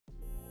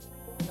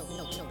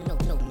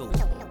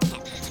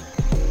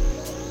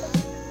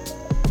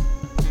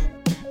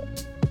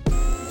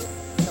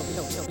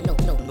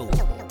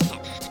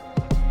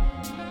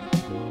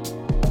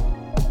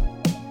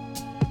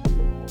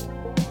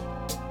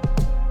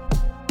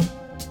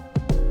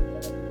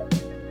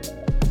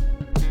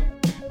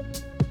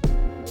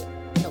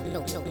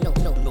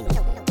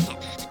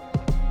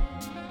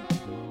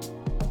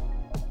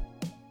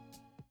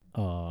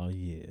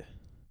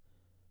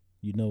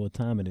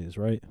time it is,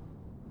 right?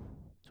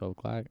 12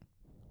 o'clock.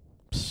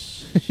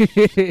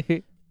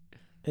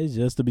 It's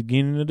just the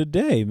beginning of the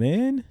day,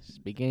 man. It's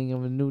the beginning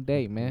of a new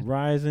day, man.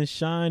 Rise and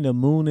shine. The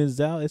moon is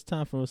out. It's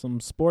time for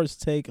some sports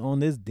take on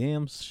this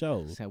damn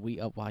show. So we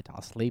up while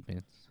y'all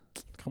sleeping.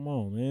 Come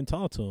on, man.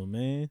 Talk to him,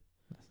 man.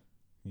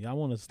 Y'all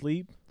want to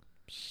sleep?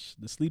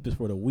 The sleep is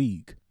for the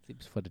weak.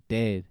 Sleep's for the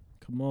dead.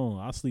 Come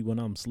on. I sleep when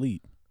I'm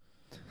asleep.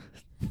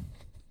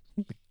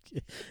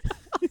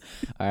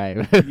 All right.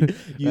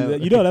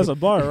 You know that's a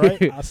bar,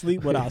 right? I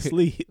sleep when I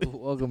sleep.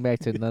 Welcome back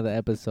to another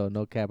episode,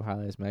 No Cap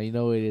Highlights, man. You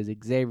know what it is.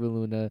 Xavier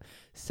Luna,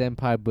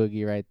 Senpai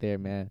Boogie right there,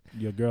 man.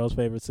 Your girl's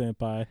favorite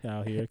senpai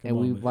out here. Come and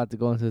on, we man. about to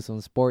go into some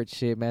sports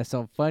shit, man.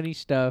 Some funny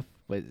stuff,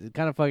 but it's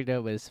kind of fucked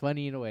up, but it's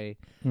funny in a way.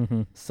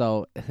 Mm-hmm.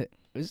 So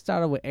we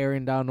started with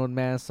Aaron Donald,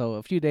 man. So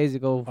a few days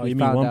ago, Oh, we you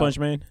mean found One out, Punch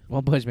Man?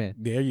 One Punch Man.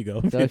 There you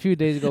go. So a few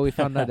days ago, we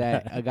found out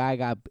that a guy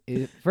got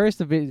first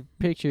the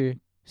picture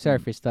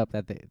surfaced up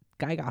that the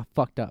guy got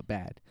fucked up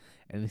bad,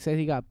 and he said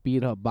he got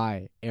beat up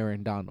by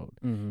Aaron Donald.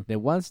 Mm-hmm.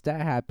 Then once that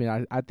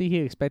happened, I think he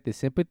expected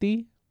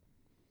sympathy.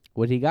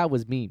 What he got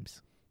was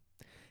memes,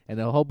 and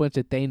a whole bunch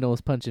of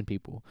Thanos punching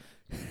people.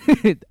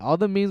 All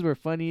the memes were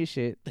funny as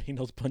shit.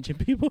 Thanos punching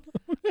people?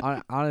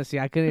 Honestly,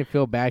 I couldn't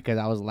feel bad because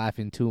I was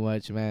laughing too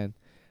much, man.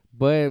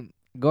 But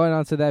going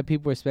on to that,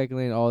 people were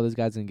speculating, oh, this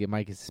guy's going to get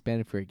Mikey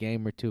suspended for a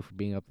game or two for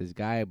being up this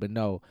guy. But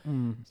no,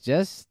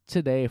 just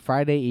today,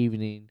 Friday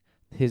evening,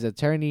 his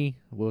attorney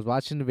was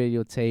watching the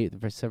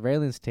videotape, the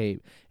surveillance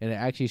tape, and it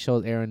actually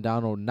shows Aaron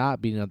Donald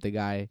not beating up the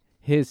guy.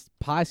 His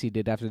posse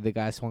did after the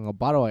guy swung a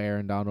bottle at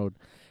Aaron Donald.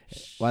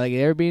 While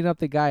they were beating up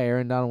the guy,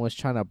 Aaron Donald was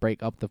trying to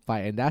break up the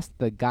fight, and that's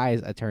the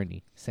guy's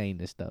attorney saying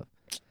this stuff.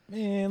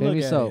 Man, Maybe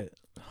look at so. it.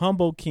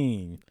 Humble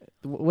king.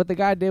 What the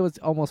guy did was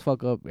almost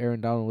fuck up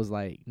Aaron Donald was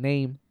like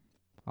name,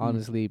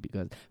 honestly,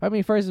 because I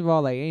mean, first of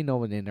all, like ain't no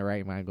one in the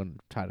right mind gonna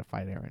try to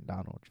fight Aaron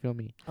Donald. You feel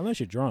me? Unless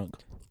you're drunk.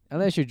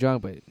 Unless you're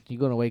drunk, but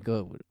you're gonna wake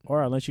up with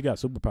Or unless you got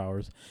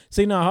superpowers.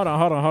 See, now, hold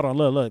on.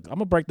 Look. I'm going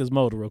to break this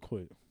mold real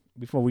quick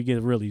before we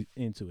get really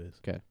into this.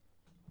 Okay.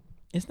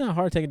 It's not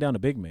hard taking down a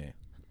big man.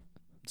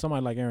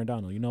 Somebody like Aaron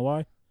Donald. You know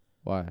why?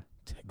 why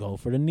Go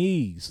for the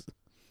knees.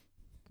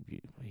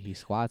 he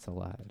squats a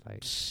lot. Like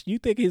Psh, you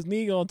think his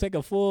knee going to take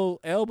a full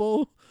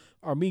elbow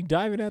or me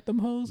diving at them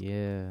hoes?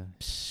 yeah,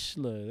 Psh,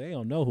 look, they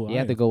don't know who I you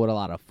have to am. go with a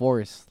lot of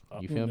force.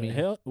 You Who feel the me?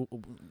 hell?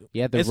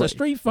 You have to It's a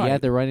street You fight.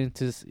 have to run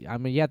into. I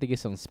mean, you have to get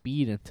some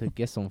speed and to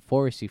get some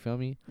force. You feel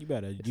me? You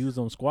better use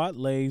them squat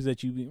legs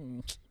that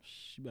you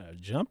better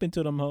jump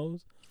into them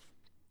hoes.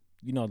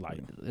 You know, like,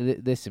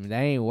 Listen,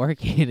 that ain't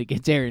working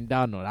against Aaron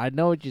Donald. I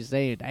know what you're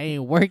saying. That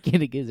ain't working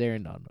against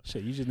Aaron Donald.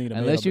 shit, you just need a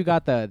Unless you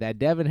got that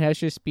Devin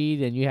Hester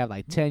speed and you have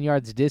like 10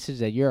 yards distance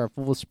that you're a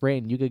full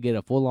sprint and you could get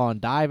a full-on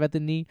dive at the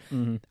knee,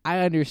 I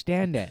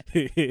understand that.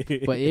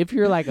 But if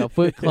you're like a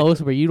foot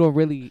close where you don't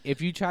really,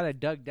 if you try to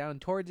duck down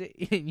towards it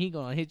and he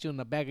gonna hit you in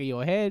the back of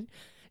your head,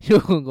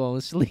 you're gonna go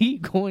to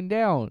sleep going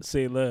down.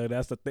 See, look,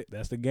 that's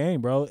the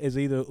game, bro. It's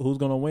either who's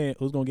gonna win,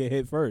 who's gonna get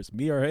hit first,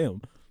 me or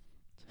him.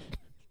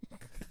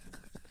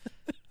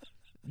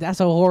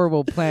 That's a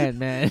horrible plan,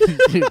 man.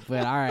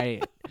 But all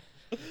right.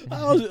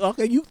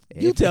 Okay, you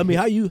tell me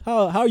how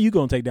are you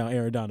gonna take down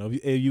Aaron Donald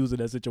if you was in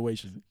that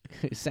situation?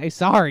 Say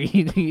sorry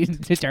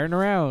to turn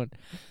around.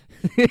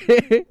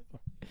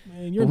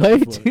 Man, you're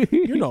not fun.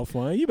 You're not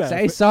fun. You better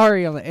Say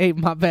sorry. I'm like, hey,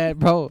 my bad,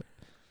 bro.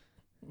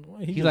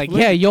 He's like,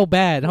 yeah, yo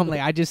bad. I'm like,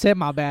 I just said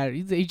my bad.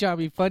 He trying to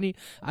be funny.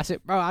 I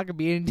said, bro, I could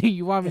be anything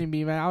you want me to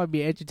be, man. I would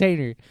be an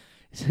entertainer.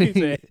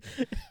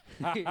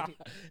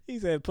 He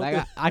said,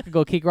 like, I could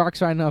go kick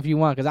rocks right now if you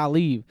want, because I'll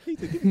leave. He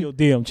said, give me your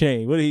damn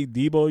chain. What did he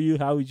debo you?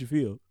 How would you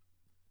feel?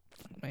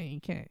 Man, he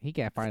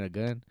can't find a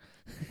gun.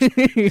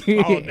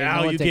 Oh,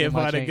 now you can't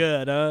find a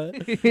gun, huh?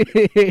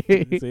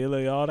 See,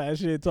 look, all that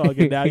shit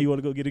talking. Now you want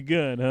to go get a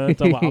gun, huh?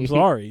 Talking about, I'm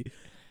sorry.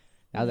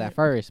 That was at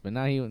first, but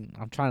now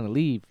I'm trying to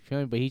leave. You feel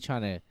me? But he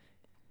trying to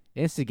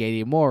instigate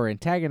it more,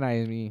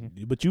 antagonize me.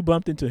 But you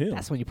bumped into him.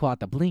 That's when you pull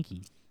out the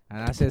blinky.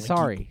 And I said,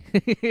 sorry.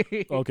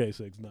 Okay,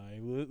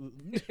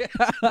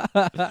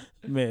 6ix9ine.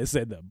 Man, it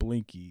said the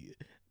blinky.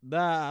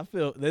 Nah, I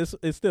feel this.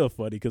 It's still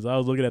funny because I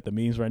was looking at the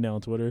memes right now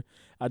on Twitter.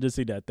 I just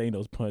see that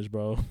Thanos punch,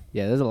 bro.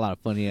 Yeah, there's a lot of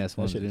funny ass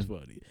That ones. shit is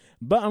funny.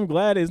 But I'm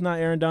glad it's not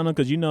Aaron Donald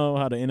because you know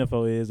how the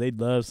NFL is. They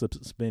love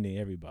suspending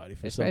everybody.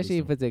 For Especially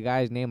if it's a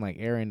guy's name like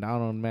Aaron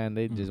Donald, man.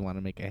 They just want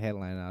to make a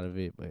headline out of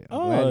it. But I'm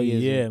Oh, glad he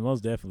yeah, isn't.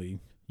 most definitely.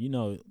 You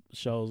know,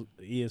 shows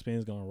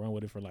ESPN's going to run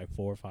with it for like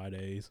 4 or 5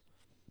 days.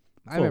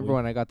 I remember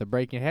when I got the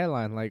breaking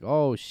headline, like,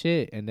 oh,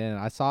 shit. And then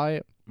I saw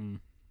it. Then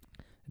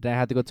I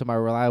had to go to my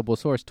reliable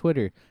source,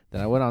 Twitter.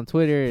 Then I went on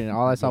Twitter, and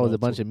all I saw was a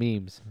bunch of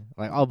memes.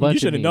 Like, a bunch of memes. You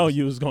should have known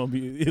you was going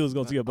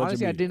to see a bunch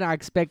Honestly, of I memes. did not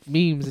expect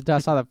memes until I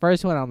saw the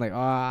first one. I'm like,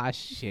 oh,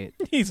 shit.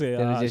 He said,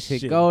 Then oh, it just shit.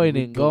 kept going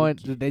we and going.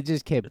 They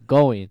just kept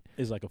going.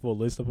 It's like a full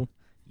list of them.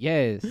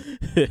 Yes.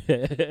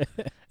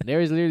 There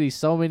was literally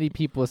so many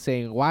people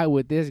saying, why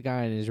would this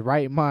guy in his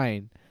right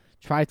mind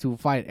try to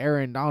fight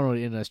Aaron Donald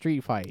in a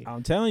street fight?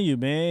 I'm telling you,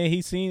 man,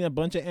 he seen a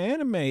bunch of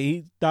anime.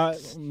 He thought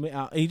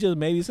he just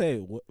maybe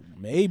said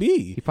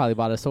maybe. He probably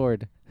bought a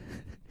sword.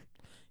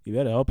 You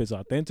better hope it's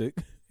authentic.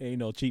 Ain't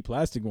no cheap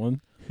plastic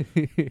one.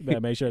 You better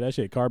make sure that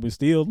shit carbon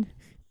steel.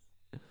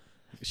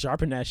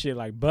 Sharpen that shit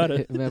like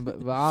butter. Man,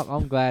 but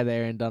I'm glad that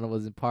Aaron Donald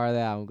wasn't part of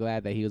that. I'm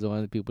glad that he was one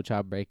of the people trying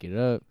to break it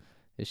up.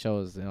 It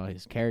shows,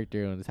 his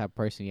character and the type of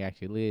person he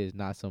actually is,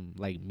 not some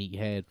like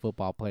meathead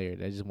football player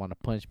that just want to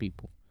punch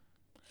people.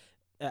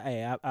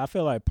 Hey, I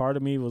feel like part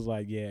of me was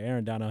like, yeah,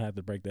 Aaron Donald had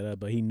to break that up,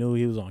 but he knew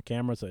he was on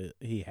camera, so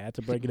he had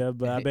to break it up.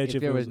 But I bet if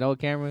you there was no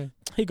camera,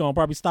 he gonna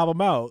probably stop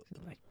him out.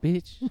 like,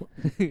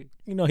 bitch.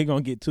 He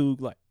gonna get two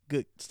like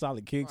good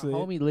solid kicks.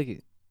 Homie, look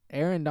it.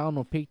 Aaron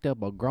Donald picked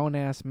up a grown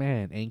ass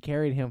man and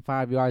carried him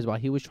 5 yards while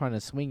he was trying to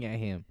swing at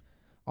him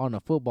on a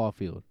football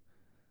field.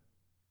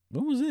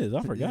 When was this?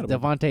 I forgot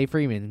about Devontae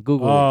Freeman.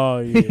 Google it. Oh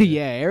yeah,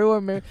 Yeah, everyone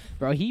remember,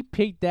 bro. He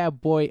picked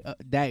that boy. I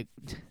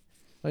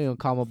don't even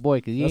call him a boy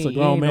because that's a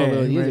grown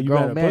man. He's a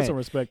grown man. Put some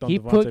respect on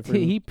Devontae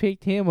Freeman. He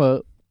picked him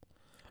up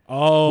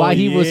while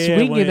he was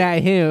swinging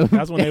at him.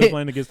 That's when they were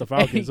playing against the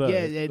Falcons. Yeah,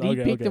 and he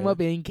picked him up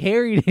and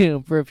carried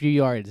him for a few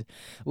yards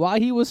while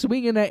he was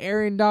swinging at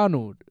Aaron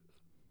Donald.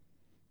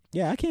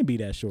 Yeah, I can't be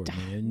that short,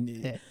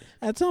 man.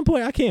 At some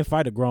point, I can't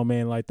fight a grown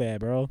man like that,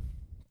 bro.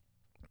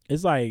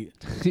 It's like,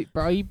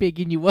 bro, he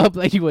picking you up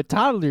like you a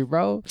toddler,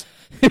 bro.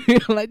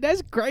 Like,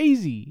 that's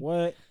crazy.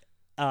 What?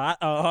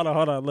 Hold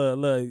on.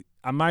 Look.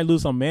 I might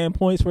lose some man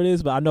points for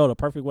this, but I know the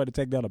perfect way to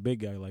take down a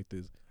big guy like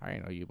this. I already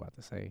know what you about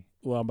to say.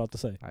 What I'm about to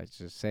say. I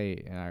just say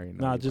it, and I already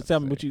know. Nah, just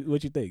tell me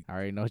what you think. I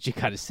already know what you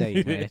gotta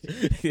say, man.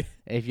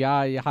 If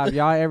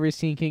y'all ever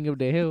seen King of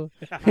the Hill?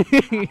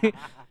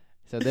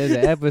 So there's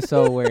an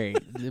episode where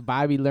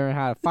Bobby learned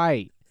how to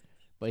fight,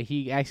 but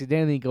he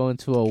accidentally go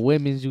into a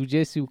women's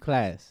jiu-jitsu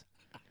class,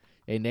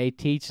 and they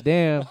teach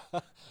them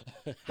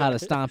how to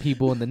stomp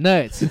people in the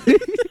nuts.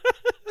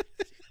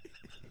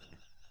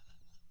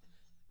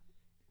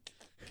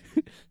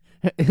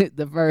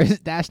 The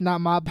first, that's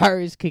not my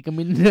purse, kick him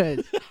in the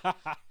nuts.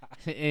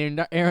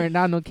 In Aaron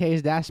Donald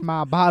case, that's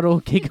my bottle,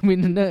 kick him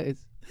in the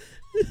nuts.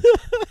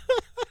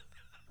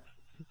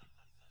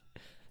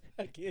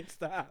 I can't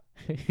stop.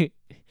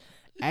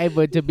 Hey,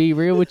 but to be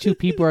real with you,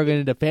 people are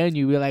gonna defend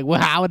you. Be like,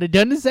 "Well, I would have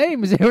done the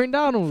same as Aaron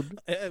Donald."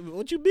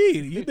 What you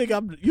mean? You think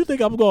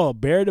I'm going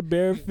bear to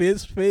bear,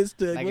 fist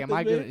to? Like, am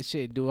I gonna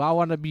shit? Do I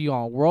want to be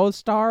on World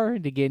Star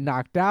to get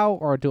knocked out,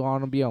 or do I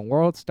want to be on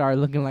World Star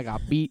looking like I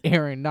beat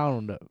Aaron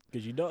Donald up?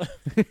 Because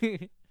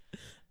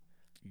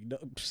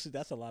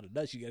that's a lot of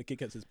nuts. You got to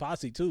kick us his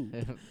posse too.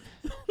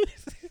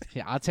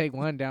 Yeah, I'll take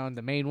one down,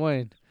 the main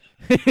one.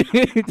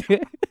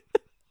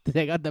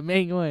 They got the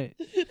main one.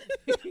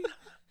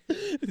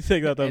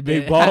 Take out the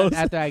big balls.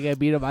 After I get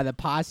beat up by the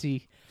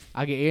posse,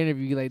 I get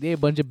interviewed like they a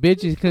bunch of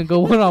bitches couldn't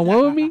go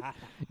 1-on-1 with me.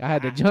 I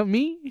had to jump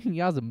me.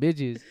 Y'all some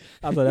bitches.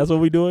 I said, that's what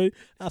we doing.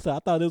 I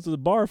thought this was a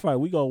bar fight.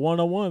 We go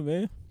 1-on-1,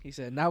 man. He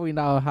said, now we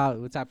know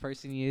what type of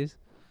person he is.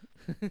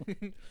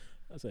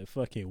 I said,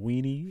 fucking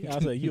weenie. I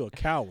said, you a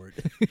coward.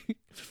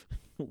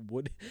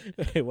 What?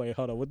 Hey, wait,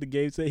 hold on. What the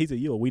game say? He said,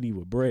 you a weenie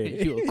with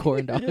bread. You a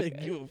corn dog.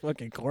 You a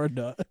fucking corn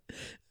dog.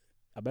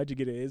 I bet you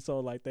get an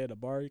insult like that at a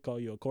bar. He call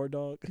you a corn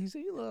dog. He said,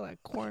 you look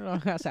like corn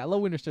dog. I said, I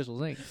love winter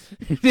stizzles,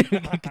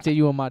 ain't.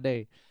 Continue on my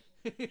day.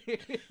 I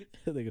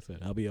think I said,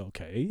 I'll be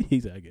okay.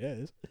 He said, I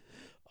guess.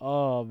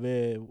 Oh,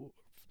 man.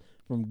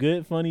 From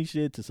good, funny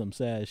shit to some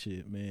sad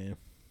shit, man.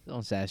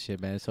 On sad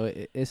shit, man. So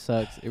it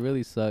sucks. It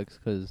really sucks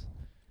because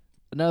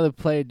another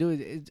player,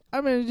 dude.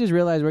 I just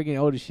realized we're getting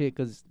old as shit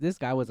because this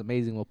guy was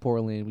amazing with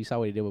Portland. We saw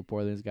what he did with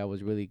Portland. This guy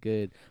was really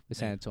good with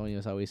San Antonio.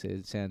 That's how we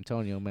said San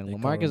Antonio, man.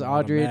 LaMarcus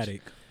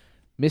Aldridge.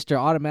 Mr.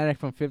 Automatic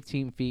from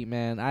 15 feet,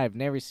 man. I have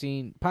never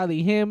seen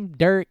probably him,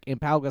 Dirk,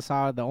 and Pau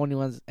Gasol, the only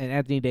ones, and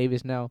Anthony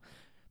Davis now.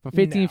 From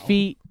 15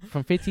 feet,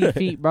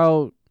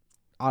 bro,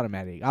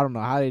 automatic. I don't know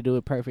how they do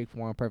it. Perfect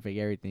form, perfect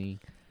everything.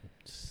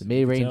 The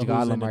mid-range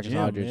god, LaMarcus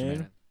Aldridge,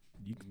 man.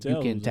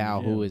 You can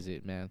tell who is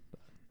it, man.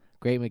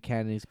 Great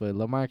mechanics, but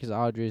LaMarcus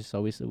Aldridge,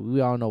 so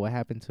we all know what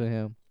happened to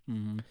him.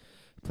 Mm-hmm.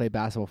 Played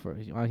basketball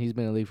he's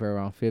been in the league for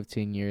around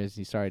 15 years.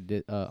 He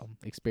started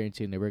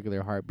experiencing the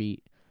regular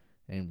heartbeat.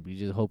 And we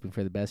just hoping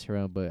for the best for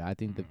him. But I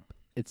think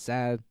it's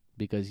sad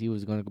because he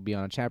was going to be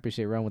on a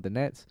championship run with the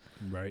Nets.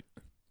 Right.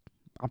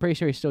 I'm pretty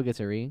sure he still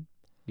gets a ring.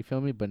 You feel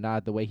me? But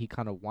not the way he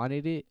kind of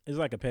wanted it. It's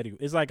like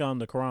it's like on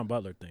the Caron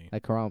Butler thing.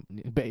 Like Caron,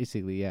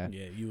 basically, yeah.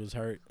 Yeah, he was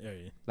hurt.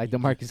 Like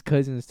DeMarcus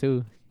Cousins,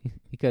 too.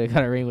 He could have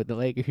got a ring with the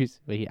Lakers.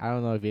 But I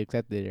don't know if he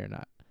accepted it or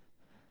not.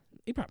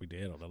 He probably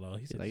did on the low.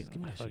 He said, like,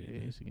 give me that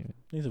shit.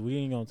 He said, we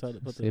ain't going to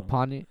put this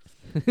pawn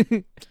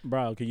it.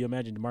 Bro, can you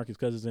imagine DeMarcus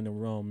Cousins in the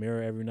room,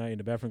 mirror every night in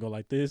the bathroom, go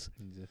like this?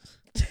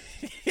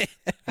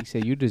 He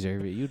said, you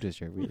deserve it. You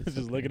deserve it.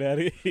 Just looking at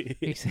it.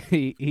 He said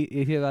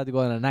he's about to go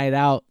on a night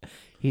out.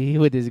 He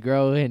with his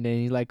girl, and then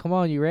he's like, come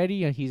on, you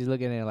ready? And he's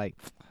looking at it like,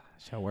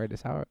 should I wear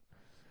this out?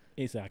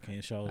 He said, I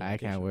can't show it. I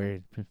can't wear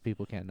it.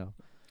 People can't know.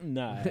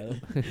 Nah.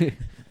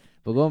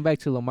 But going back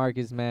to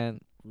LaMarcus,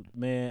 man,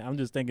 I'm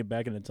just thinking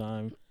back in the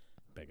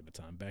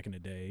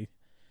day,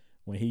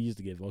 when he used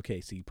to give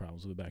OKC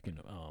problems. Back in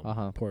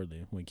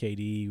Portland, when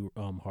KD,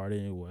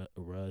 Harden,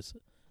 Russ,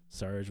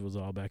 Serge was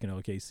all back in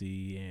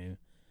OKC, and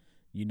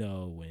You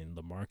know, when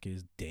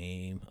LaMarcus,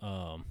 Dame,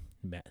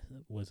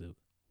 was it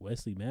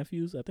Wesley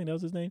Matthews? I think that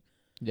was his name.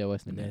 Yeah,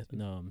 Wesley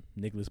Matthews.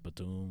 Nicholas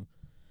Batum.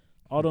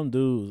 All them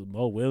dudes.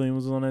 Mo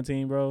Williams was on that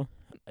team, bro.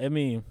 I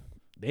mean,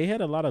 they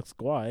had a lot of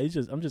squad.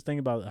 I'm just thinking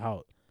about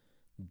how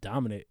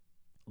dominant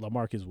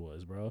LaMarcus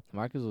was, bro.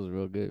 Marcus was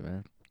real good,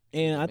 man.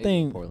 And I Maybe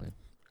think Portland.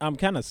 I'm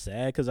kind of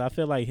sad because I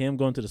feel like him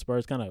going to the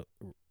Spurs kind of,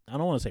 I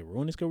don't want to say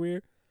ruined his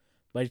career,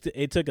 but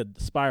it took a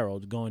spiral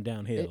going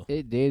downhill.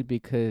 It did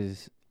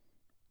because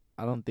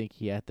I don't think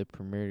he had the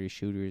perimeter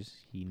shooters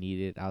he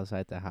needed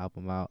outside to help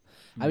him out.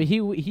 I mean,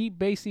 he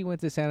basically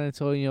went to San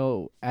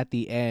Antonio at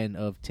the end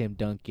of Tim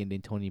Duncan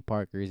and Tony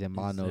Parker's and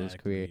Mano's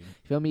career. You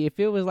feel me? If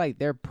it was like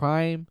their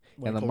prime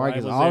When and Kawhi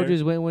LaMarcus was Aldridge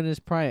there. went when his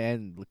prime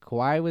and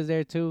Kawhi was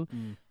there too,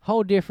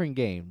 whole different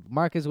game.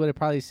 Marcus would have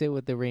probably sit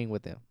with the ring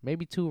with him.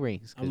 Maybe 2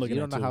 rings. I'm 'Cause looking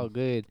you at don't know 2. how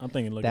good I'm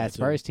thinking looking that at 2.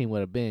 Spurs team would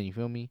have been. You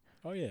feel me?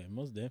 Oh yeah,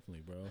 most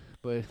definitely, bro.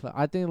 But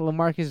I think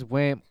LaMarcus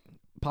went.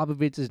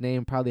 Popovich's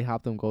name probably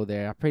helped him go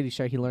there. I'm pretty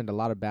sure he learned a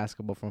lot of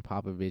basketball from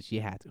Popovich.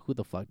 You had to. Who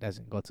the fuck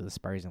doesn't go to the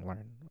Spurs and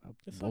learn?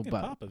 It's fucking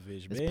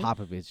Popovich, man. It's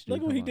Popovich. Dude,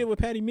 Look what he did with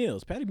Patty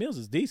Mills. Patty Mills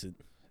is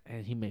decent.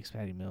 And he makes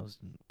Patty Mills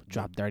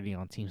drop dirty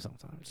on teams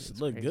sometimes.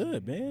 Just look crazy,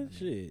 good, man.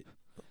 Shit.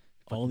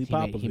 Fucking Only He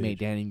Popovich. made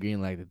Danny Green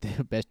like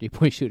the best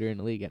 3-point shooter in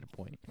the league at a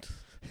point.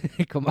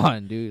 Come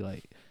on, dude.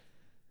 Like,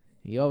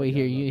 you over Yeah,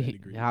 here, I love Danny you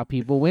Green. how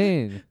people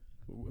win.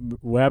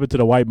 What happened to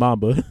the White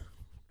Mamba?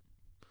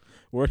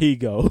 Where'd he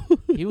go?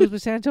 He was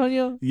with San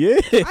Antonio. Yeah.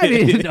 I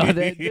didn't know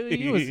that,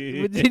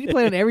 dude. Did he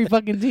play on every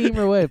fucking team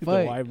or what? The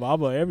Fuck. White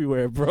Mamba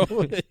everywhere, bro.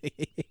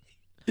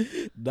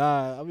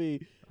 Nah, I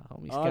mean,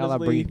 Homie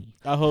honestly, Scalabrini.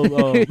 I hope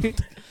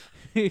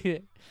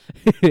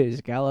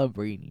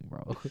Scalabrini,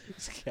 bro.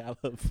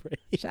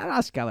 Scalabrini. Shout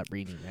out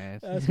Scalabrini, man.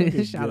 That's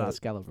fucking Shout out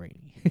good.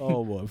 Scalabrini.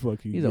 Oh boy,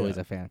 fuck you. He's always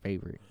a fan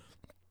favorite.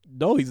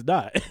 No, he's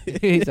not.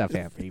 He's a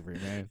fan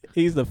favorite, man.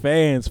 He's the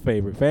fans'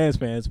 favorite, fans'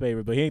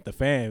 favorite, but he ain't the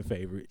fan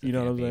favorite. You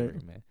know what I'm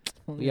saying? Man.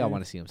 We all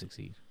want to see him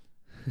succeed.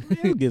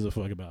 Who gives a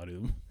fuck about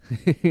him?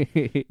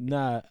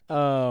 Nah,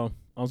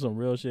 on some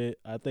real shit,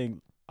 I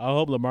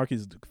hope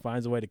LaMarcus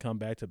finds a way to come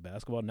back to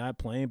basketball, not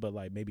playing, but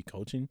like maybe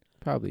coaching.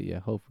 Probably,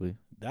 yeah. Hopefully,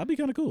 That'd be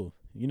kind of cool.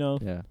 You know,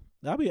 yeah.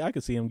 I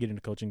could see him getting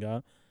a coaching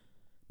job.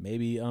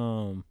 Maybe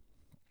I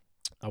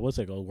would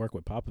say go work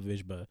with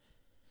Popovich, but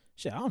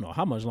shit, I don't know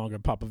how much longer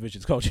Popovich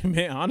is coaching,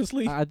 man.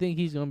 Honestly, I think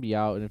he's gonna be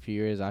out in a few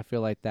years. I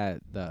feel like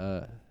that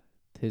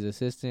his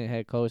assistant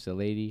head coach, the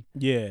lady,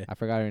 yeah. I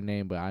forgot her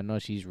name, but I know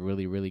she's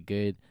really, really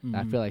good.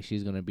 I feel like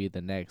she's gonna be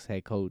the next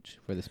head coach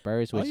for the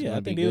Spurs, which is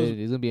gonna be good.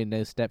 It's gonna be a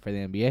next step for the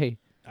NBA.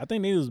 I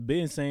think they was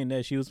been saying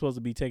that she was supposed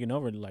to be taking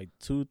over like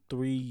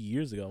 2-3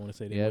 years ago. I want to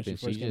say that. Yeah, when but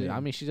she first came in. I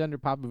mean, she's under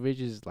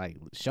Popovich's like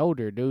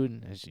shoulder,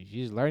 dude. And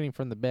she's learning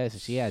from the best.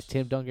 And she has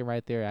Tim Duncan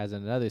right there as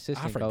another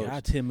assistant I forgot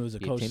coach. Tim was a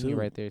Yeah, coach Timmy too.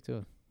 right there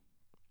too.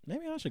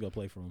 Maybe I should go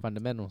play for him.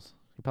 Fundamentals.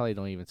 He probably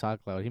don't even talk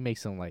loud. He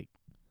makes them like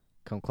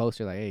come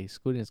closer, like, hey,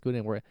 scoot in.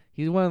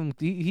 He's one of them.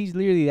 He's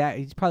literally that.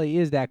 He probably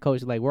is that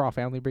coach. Like, we're all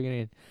family, bring it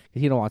in.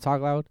 'Cause he don't want to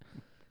talk loud.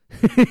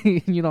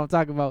 You know what I'm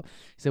talking about?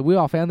 He said, we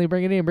all family,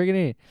 bring it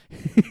in.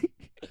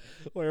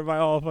 Where everybody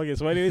all fucking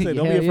sweaty. He said,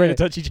 "Don't Yeah, be afraid yeah.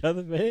 to touch each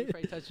other, man."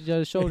 Afraid to touch each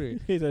other's shoulder.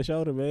 He said,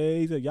 "Shoulder, man."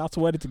 He said, "Y'all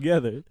sweated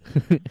together."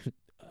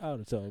 I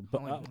would tell him,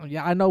 but I'm like,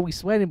 yeah, I know we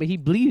sweating, but he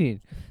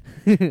bleeding.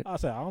 I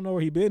said, "I don't know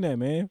where he been at,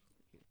 man."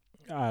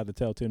 I had to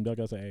tell Tim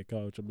Duncan, I said, "Hey,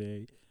 coach,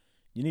 man,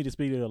 you need to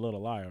speak it a little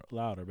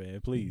louder,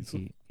 man, please."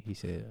 He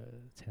said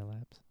 10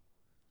 laps.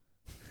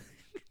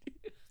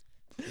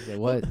 He said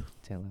what?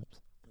 10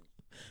 laps.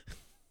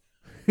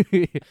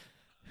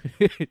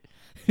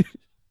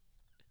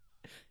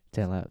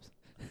 10 laps.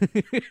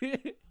 He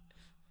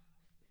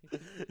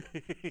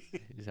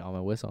said, on my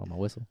whistle.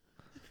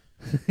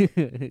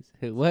 He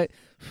said, what?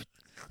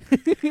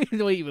 He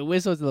don't even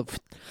whistle. It's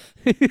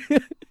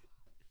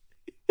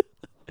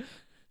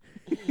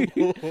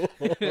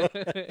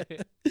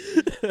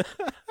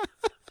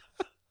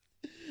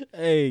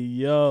Hey,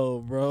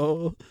 yo,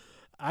 bro.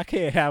 I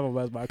can't have him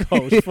as my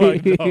coach.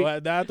 Fuck no.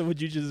 After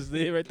what you just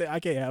did right there, I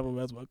can't have him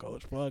as my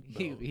coach. Fuck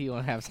no. He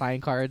don't have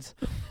sign cards.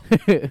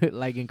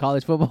 Like in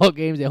college football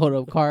games, they hold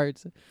up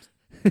cards.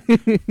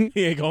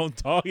 He ain't gonna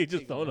talk. He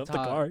just throwing up the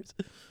talk. cards.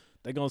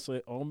 They gonna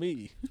say on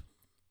me.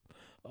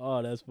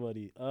 Oh, that's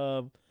funny.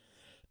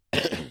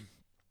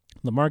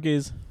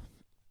 LaMarcus,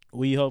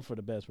 we hope for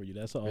the best for you.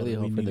 That's all. Really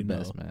that we hope for need the to know.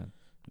 best, man.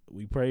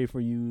 We pray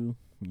for you.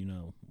 You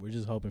know, we're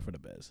just hoping for the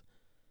best.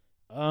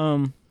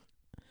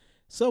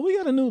 So we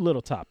got a new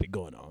little topic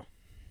going on.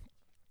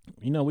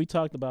 You know, we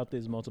talked about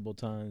this multiple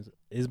times.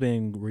 It's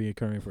been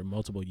reoccurring for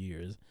multiple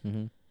years.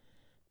 Mm-hmm.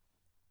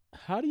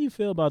 How do you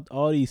feel about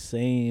all these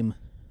same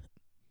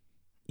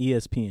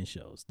ESPN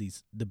shows,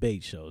 these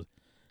debate shows?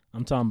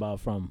 I'm talking about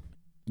from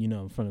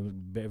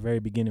the very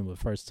beginning with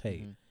First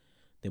Take. Mm-hmm.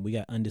 Then we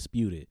got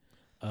Undisputed.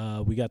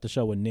 We got the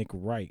show with Nick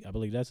Wright. I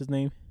believe that's his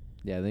name.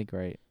 Yeah, I think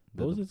right.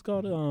 What was it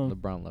called?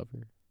 LeBron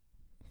Lover.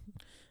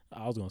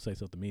 I was gonna say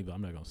something to me, but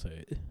I'm not gonna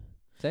say it.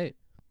 Say it.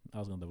 I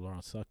was gonna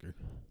LeBron Sucker.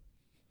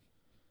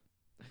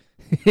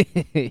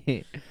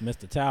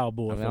 Mr. Towel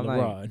Boy for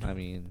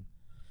LeBron.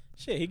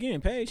 Shit, he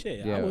getting paid.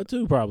 Shit, Yeah. I would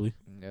too probably.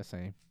 Yeah,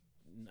 same.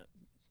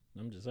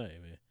 I'm just saying,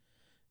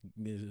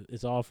 man.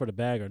 It's all for the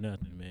bag or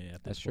nothing, man.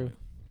 At this That's true. point.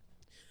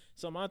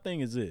 So my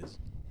thing is this: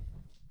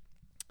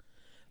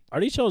 are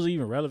these shows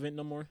even relevant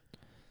no more?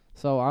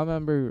 So I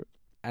remember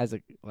as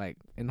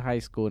in high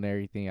school and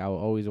everything, I would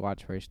always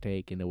watch First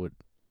Take, and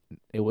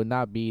it would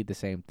not be the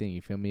same thing.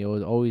 You feel me? It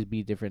would always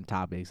be different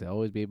topics. It would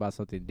always be about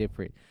something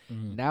different.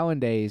 Mm-hmm.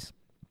 Nowadays,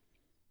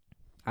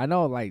 I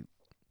know like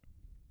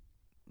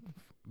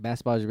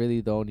basketball is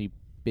really the only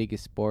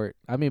biggest sport.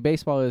 I mean,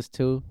 baseball is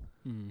too.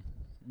 Mm-hmm.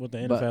 What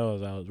the But NFL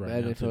is out right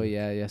now. NFL, Too.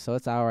 yeah. So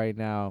it's out right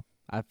now.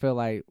 I feel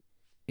like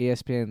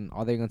ESPN,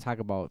 all they're gonna talk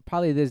about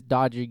probably this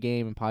Dodger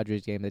game and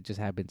Padres game that just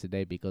happened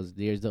today because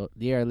they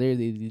are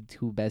literally the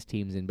two best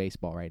teams in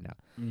baseball right now.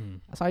 Mm-hmm.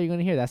 That's all you're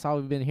gonna hear. That's all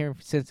we've been hearing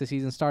since the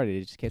season started.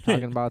 It just kept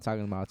talking about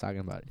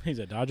it. He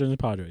said Dodgers and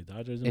Padres.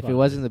 If it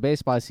wasn't the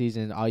baseball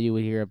season, all you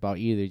would hear about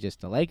either just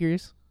the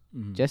Lakers,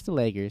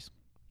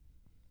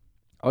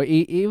 or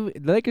even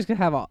the Lakers could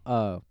have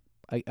a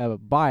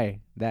bye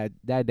that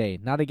day,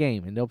 not a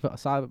game, and they'll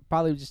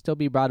probably just still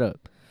be brought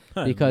up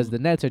because the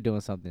Nets are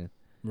doing something.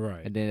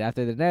 Right. And then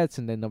after the Nets,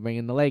 and then they'll bring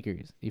in the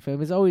Lakers. You feel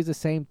me? It's always the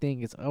same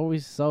thing. It's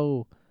always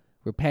so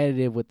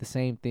repetitive with the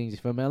same things. You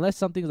feel me? Unless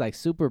something's like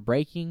super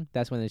breaking,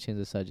 that's when they change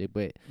the subject.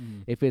 But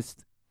if it's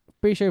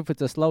pretty sure if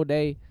it's a slow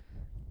day,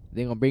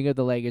 they're gonna bring up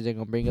the Lakers. They're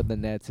gonna bring up the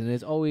Nets, and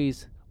it's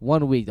always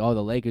one week. Oh,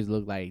 the Lakers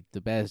look like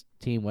the best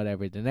team,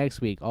 whatever. The next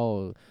week,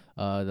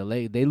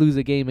 they lose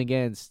a game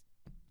against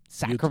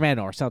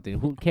Sacramento or something.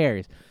 Who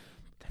cares?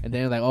 And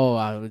then like,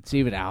 it's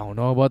even. I don't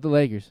know about the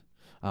Lakers.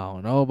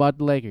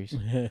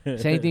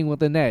 Same thing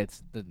with the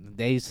Nets.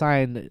 They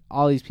signed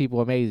all these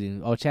people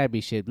amazing.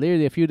 Championship.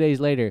 Literally a few days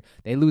later,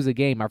 they lose a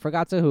game. I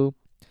forgot to who.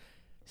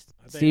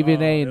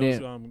 Stephen A. and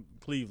then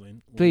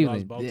Cleveland.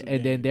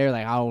 And then they're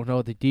like, I don't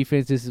know. The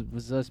defense is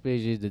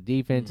suspicious. The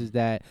defense is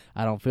that.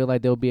 I don't feel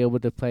like they'll be able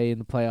to play in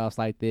the playoffs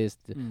like this.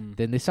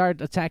 Then they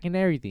start attacking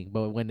everything.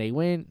 But when they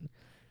win,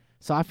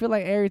 so I feel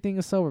like everything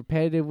is so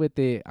repetitive with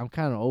it. I'm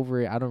kind of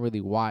over it. I don't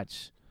really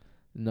watch.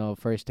 No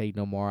First Take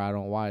no more. I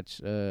don't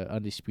watch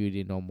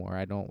Undisputed no more.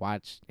 I don't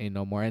watch it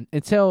no more. And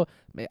until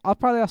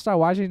I'll start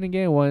watching it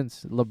again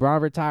once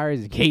LeBron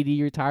retires and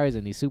KD retires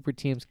and these super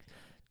teams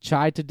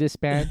try to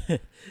disband.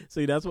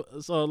 See, that's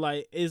what. So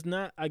like, it's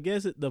not. I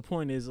guess the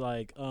point is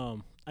like, I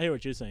hear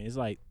what you're saying. It's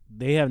like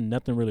they have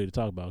nothing really to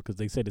talk about because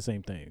they say the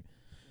same thing.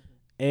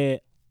 And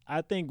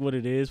I think what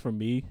it is for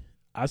me,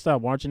 I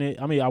stopped watching it.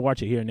 I mean, I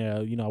watch it here and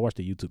there. You know, I watch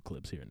the YouTube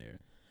clips here and there.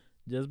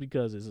 Just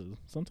because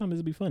sometimes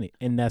it'll be funny.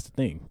 And that's the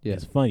thing. Yeah.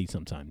 It's funny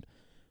sometimes.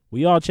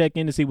 We all check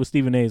in to see what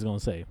Stephen A. is going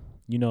to say.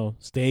 You know,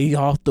 stay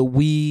off the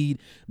weed.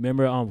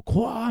 Remember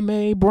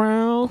Kwame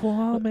Brown?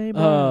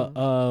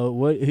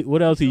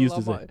 What else he used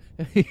to say?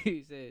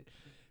 He said,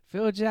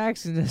 Phil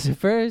Jackson is the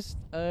first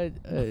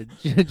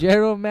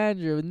general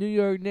manager of New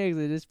York Knicks.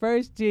 And his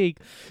first team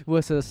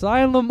was to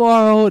sign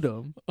Lamar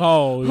Odom.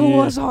 Oh, who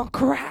was on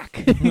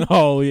crack.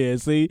 Oh, yeah.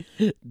 See?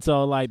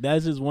 So, like,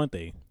 that's just one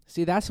thing.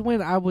 See, that's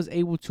when I was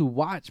able to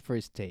watch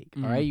First Take,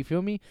 all right? You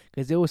feel me?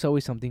 Because there was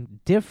always something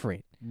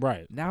different.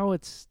 Right. Now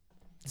it's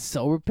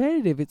so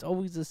repetitive. It's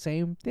always the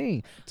same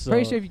thing. So,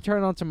 pretty sure if you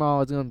turn on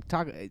tomorrow, it's going to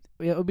talk.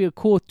 It'll be a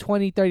cool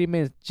 20, 30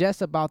 minutes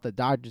just about the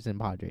Dodgers and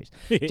Padres.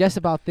 Just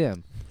about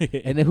them.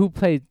 And then who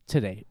played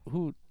today?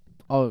 Who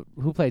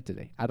played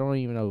today? I don't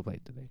even know who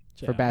played today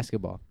for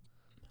basketball.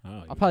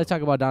 I'll probably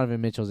talk about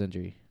Donovan Mitchell's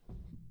injury.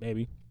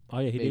 Maybe. Oh,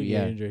 yeah, he did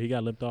get injured. He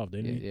got limped off,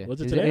 didn't he? Yeah. Was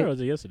it today or was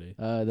it yesterday?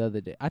 The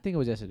other day. I think it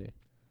was yesterday.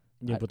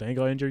 Yeah, but the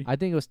ankle injury? I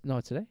think it was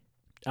today.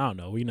 I don't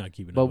know. We're not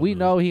keeping But we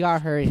know he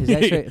got hurt. His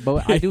X-ray,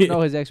 but I do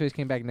know his X-rays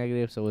came back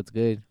negative, so it's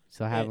good.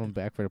 So have him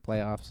back for the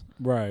playoffs.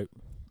 Right.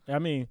 I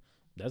mean,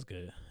 that's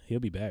good. He'll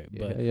be back.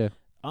 Yeah,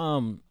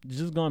 but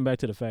just going back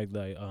to the fact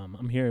that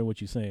I'm hearing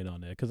what you're saying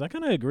on that because I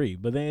kind of agree,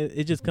 but then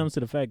it just comes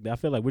to the fact that I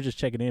feel like we're just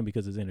checking in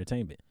because it's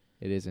entertainment.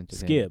 It is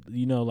entertainment. Skip,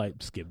 you know, like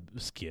Skip,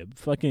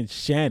 fucking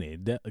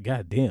Shannon.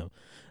 Goddamn.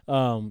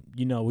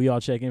 You know, we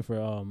all check in for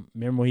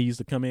remember when he used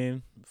to come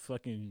in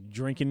fucking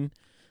drinking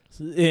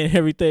and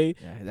everything.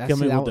 Yeah,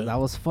 that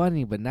was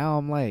funny, but now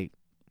I'm like,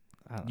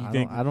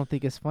 I don't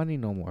think it's funny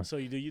no more. So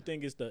do you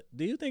think it's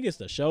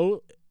the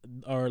show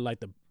or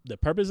like the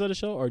purpose of the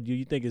show, or do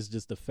you think it's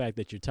just the fact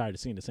that you're tired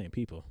of seeing the same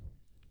people?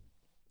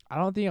 I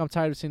don't think I'm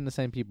tired of seeing the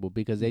same people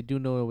because they do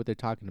know what they're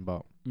talking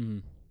about. Mm-hmm.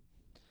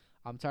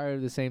 I'm tired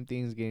of the same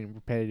things getting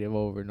repetitive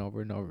over and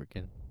over and over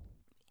again.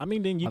 I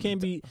mean, then can't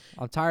be.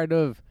 I'm tired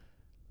of.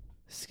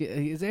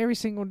 It's every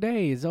single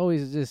day. It's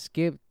always just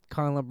Skip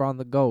calling LeBron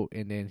the GOAT,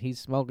 and then he's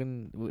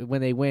smoking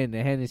when they win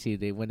the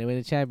Hennessy. When they win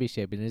the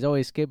championship, and there's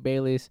always Skip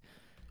Bayless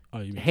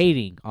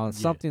hating on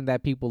something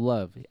that people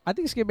love. I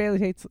think Skip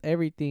Bayless hates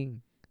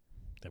everything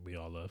that we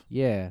all love.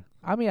 Yeah,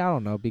 I mean I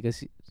don't know because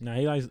he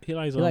likes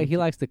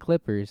the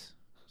Clippers.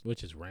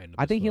 Which is random.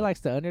 I think he likes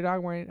the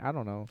underdog wearing. I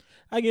don't know.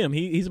 I get him.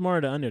 He's more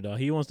of the underdog.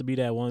 He wants to be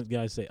that one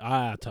guy say,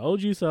 "I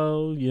told you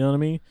so." You know what I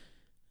mean?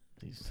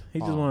 He's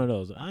just one of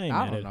those. I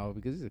don't know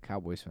because he's a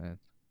Cowboys fan.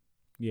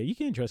 Yeah, you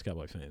can't trust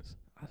Cowboys fans.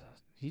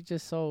 He's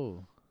just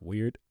so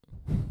weird.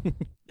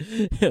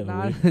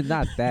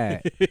 Not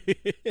that.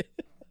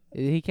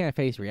 He can't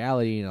face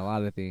reality in a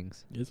lot of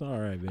things. It's all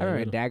right, man. I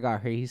remember Dad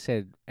got hurt. He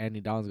said Andy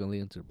Dalton's gonna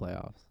lead him to the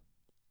playoffs.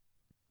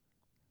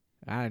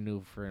 I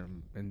knew for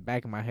him. In the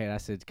back of my head, I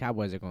said the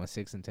Cowboys are going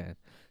 6-10.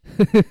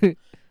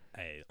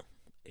 Hey,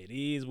 it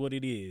is what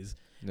it is.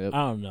 Yep.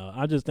 I don't know.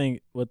 I just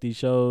think with these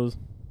shows,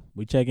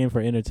 we check in for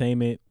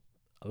entertainment.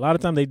 A lot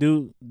of time they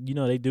do,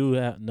 they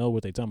do know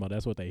what they're talking about.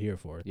 That's what they're here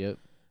for. Yep.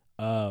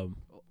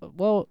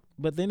 Well,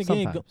 but then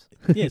again,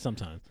 sometimes.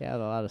 sometimes. Yeah, a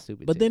lot of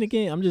stupid. But then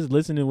again, I'm just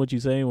listening to what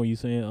you're saying. When you're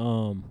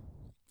saying,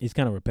 it's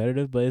kind of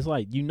repetitive, but it's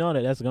like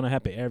that's gonna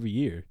happen every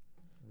year.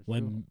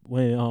 When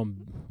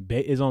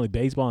it's only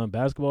baseball and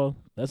basketball,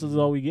 that's just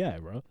all we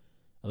got, bro.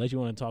 Unless you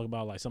want to talk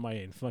about like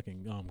somebody in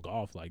fucking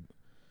golf, like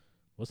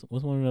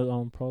what's one of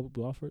the pro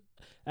golfers?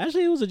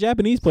 Actually, it was a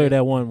Japanese player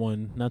that won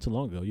one not too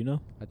long ago.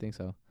 I think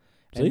so.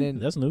 See, and then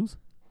that's news.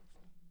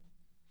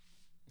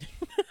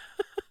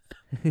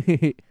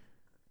 He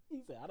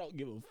said, "I don't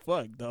give a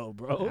fuck, though,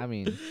 bro." I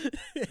mean,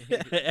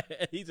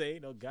 he said,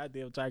 "Ain't no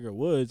goddamn Tiger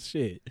Woods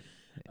shit."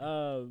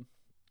 No,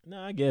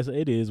 I guess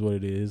it is what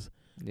it is.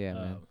 Yeah,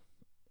 man.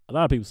 A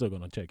lot of people still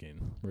gonna check in,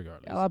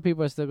 regardless. A lot of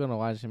people are still gonna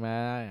watch it,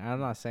 man. I'm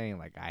not saying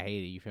like I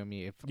hate it. You feel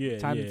me? If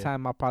time to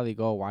time, I'll probably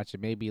go watch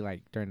it. Maybe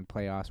like during the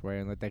playoffs,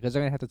 where like that, because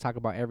they're gonna have to talk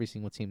about every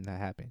single team that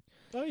happened.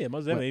 Oh yeah,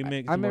 most definitely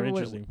makes it more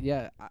interesting.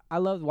 I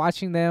loved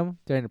watching them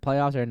during the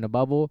playoffs or in the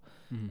bubble,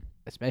 mm-hmm.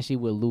 especially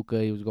with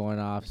Luka. He was going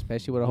off,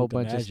 especially with a whole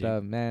bunch of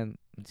stuff. Man,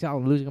 I saw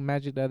him losing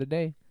Magic the other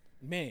day.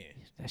 Man,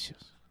 that's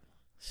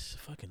just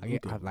fucking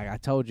Luka. Like I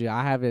told you,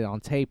 I have it on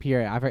tape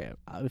here. I've heard,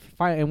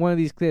 in one of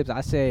these clips,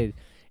 I said,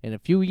 in a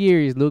few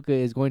years, Luka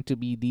is going to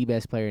be the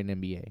best player in the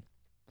NBA.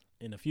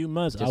 In a few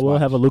months, I will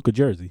have a Luka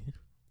jersey.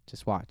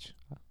 Just watch.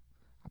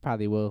 I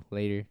probably will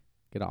later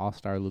get an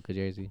All-Star Luka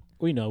jersey.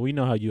 We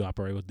know how you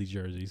operate with these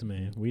jerseys,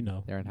 man. We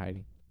know. They're in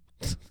hiding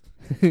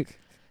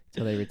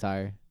till they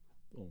retire.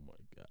 Oh my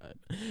God.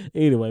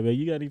 Anyway, man,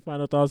 you got any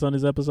final thoughts on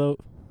this episode?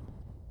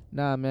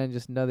 Nah, man,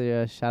 just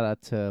another shout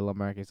out to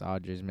LaMarcus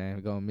Aldridge, man.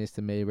 We're gonna miss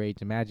the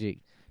mid-range Magic.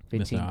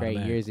 15 great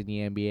years in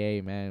the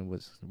NBA, man.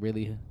 Was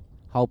really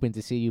hoping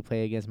to see you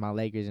play against my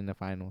Lakers in the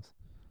finals.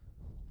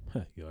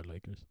 Your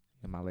Lakers.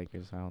 And my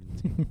Lakers on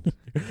the team.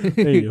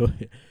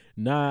 Anyway,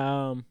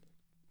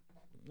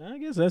 I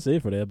guess that's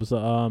it for the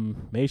episode.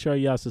 Make sure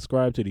y'all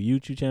subscribe to the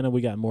YouTube channel. We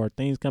got more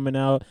things coming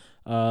out.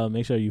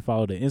 Make sure you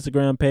follow the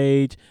Instagram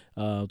page,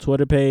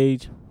 Twitter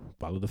page,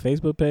 follow the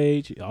Facebook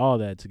page, all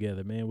that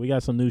together, man. We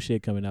got some new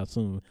shit coming out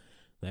soon.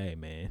 Hey,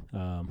 man,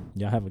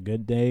 y'all have a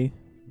good day,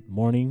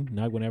 morning,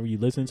 night, whenever you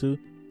listen to.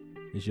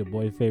 It's your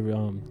boy's favorite,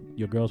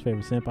 your girl's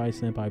favorite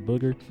senpai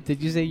Booger. Did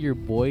you say your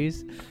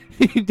boys?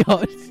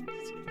 All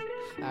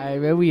right,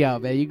 man, we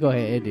out, man. You go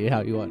ahead and end it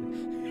how you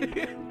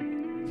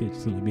want.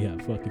 Just let me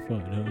have fucking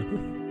fun,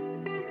 huh?